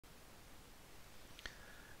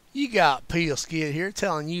You got Peelskid here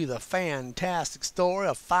telling you the fantastic story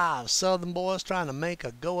of 5 southern boys trying to make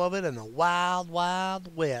a go of it in the wild,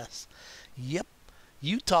 wild west. Yep,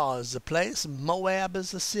 Utah is the place, Moab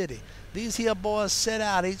is the city. These here boys set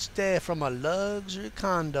out each day from a luxury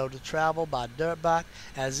condo to travel by dirt bike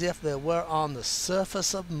as if they were on the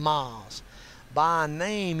surface of Mars. By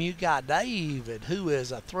name you got David, who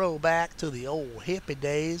is a throwback to the old hippie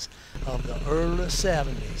days of the early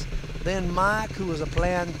 70s. Then Mike, who was a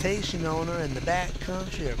plantation owner in the back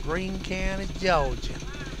country of Greene County, Georgia.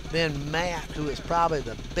 Then Matt, who is probably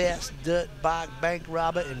the best dirt bike bank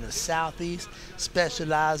robber in the southeast,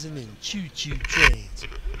 specializing in choo-choo trains.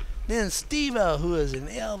 Then Steve-O, who is an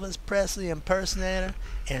Elvis Presley impersonator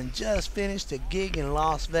and just finished a gig in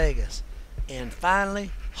Las Vegas. And finally,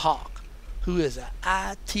 Hawk, who is an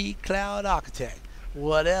IT cloud architect,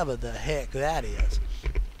 whatever the heck that is.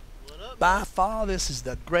 By far, this is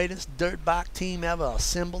the greatest dirt bike team ever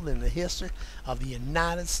assembled in the history of the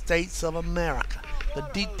United States of America. The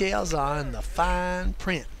details are in the fine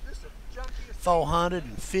print.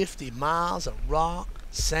 450 miles of rock,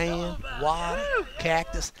 sand, water,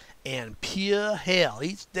 cactus, and pure hell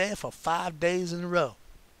each day for 5 days in a row.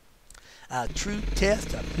 A true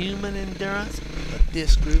test of human endurance, but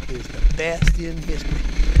this group is the best in history.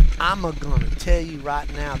 I'm gonna tell you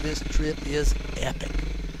right now, this trip is epic.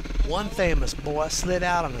 One famous boy slid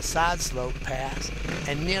out on a side slope pass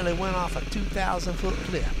and nearly went off a 2,000-foot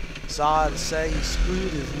cliff. Sorry to say he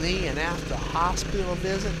screwed his knee, and after a hospital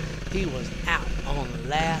visit, he was out on the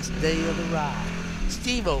last day of the ride.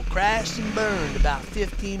 Steve-O crashed and burned about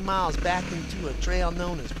 15 miles back into a trail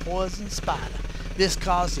known as Poison Spider. This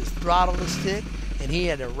caused his throttle to stick, and he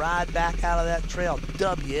had to ride back out of that trail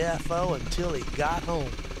WFO until he got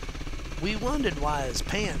home. We wondered why his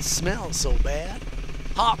pants smelled so bad.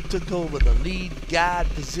 Hawk took over the lead guide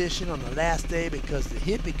position on the last day because the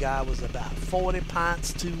hippie guy was about 40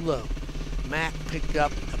 pints too low. Mac picked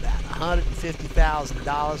up about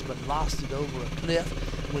 $150,000 but lost it over a cliff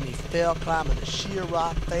when he fell climbing a sheer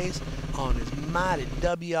rock face on his mighty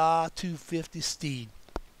WR-250 steed.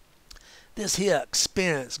 This here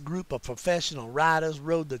experienced group of professional riders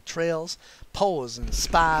rode the trails Poison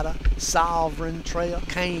Spider, Sovereign Trail,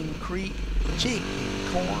 Cane Creek, Chicken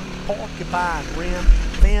Corn, Porcupine Rim,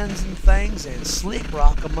 Fins and Things, and Slick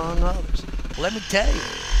Rock, among others. Let me tell you,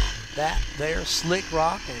 that there Slick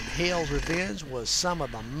Rock and Hell's Revenge was some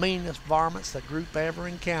of the meanest varmints the group ever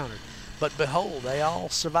encountered. But behold, they all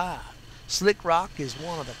survived. Slick Rock is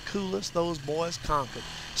one of the coolest those boys conquered.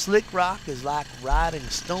 Slick Rock is like riding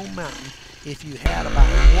Stone Mountain if you had about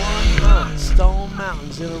 100 stone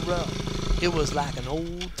mountains in a row. It was like an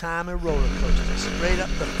old-timey roller coaster, straight up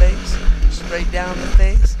the face, straight down the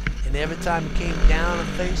face, and every time you came down the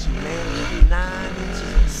face, you landed 9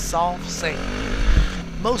 inches of soft sand.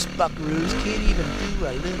 Most buckaroos can't even do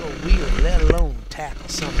a little wheel, let alone tackle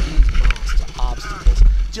some of these monster obstacles.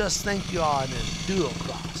 Just think you are in a dual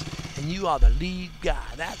cross, and you are the lead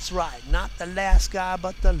guy. That's right, not the last guy,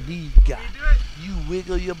 but the lead guy. You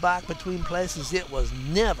wiggle your bike between places it was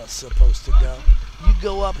never supposed to go. You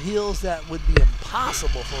go up hills that would be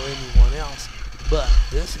impossible for anyone else, but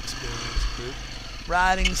this experienced group.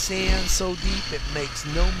 Riding sand so deep it makes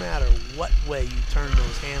no matter what way you turn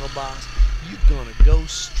those handlebars, you're gonna go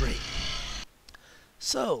straight.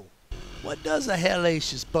 So, what does a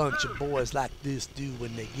hellacious bunch of boys like this do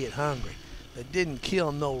when they get hungry? They didn't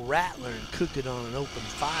kill no rattler and cook it on an open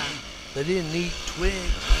fire. They didn't eat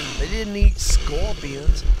twigs. They didn't eat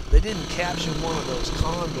scorpions. They didn't capture one of those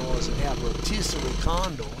condors and have rotisserie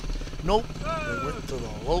condor. Nope, they went to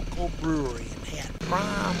the local brewery and had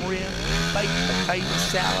prime rib and baked potato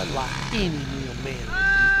salad like any real man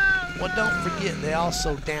would do. Well, don't forget they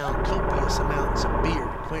also downed copious amounts of beer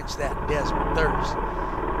to quench that desert thirst.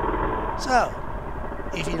 So,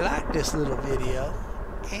 if you like this little video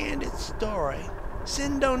and its story,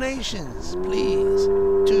 send donations, please,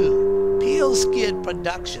 to Peelskid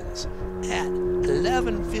Productions at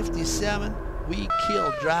 1157 We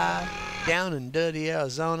Kill Drive, down in Dirty,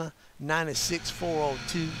 Arizona,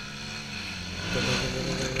 96402.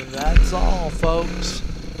 That's all, folks.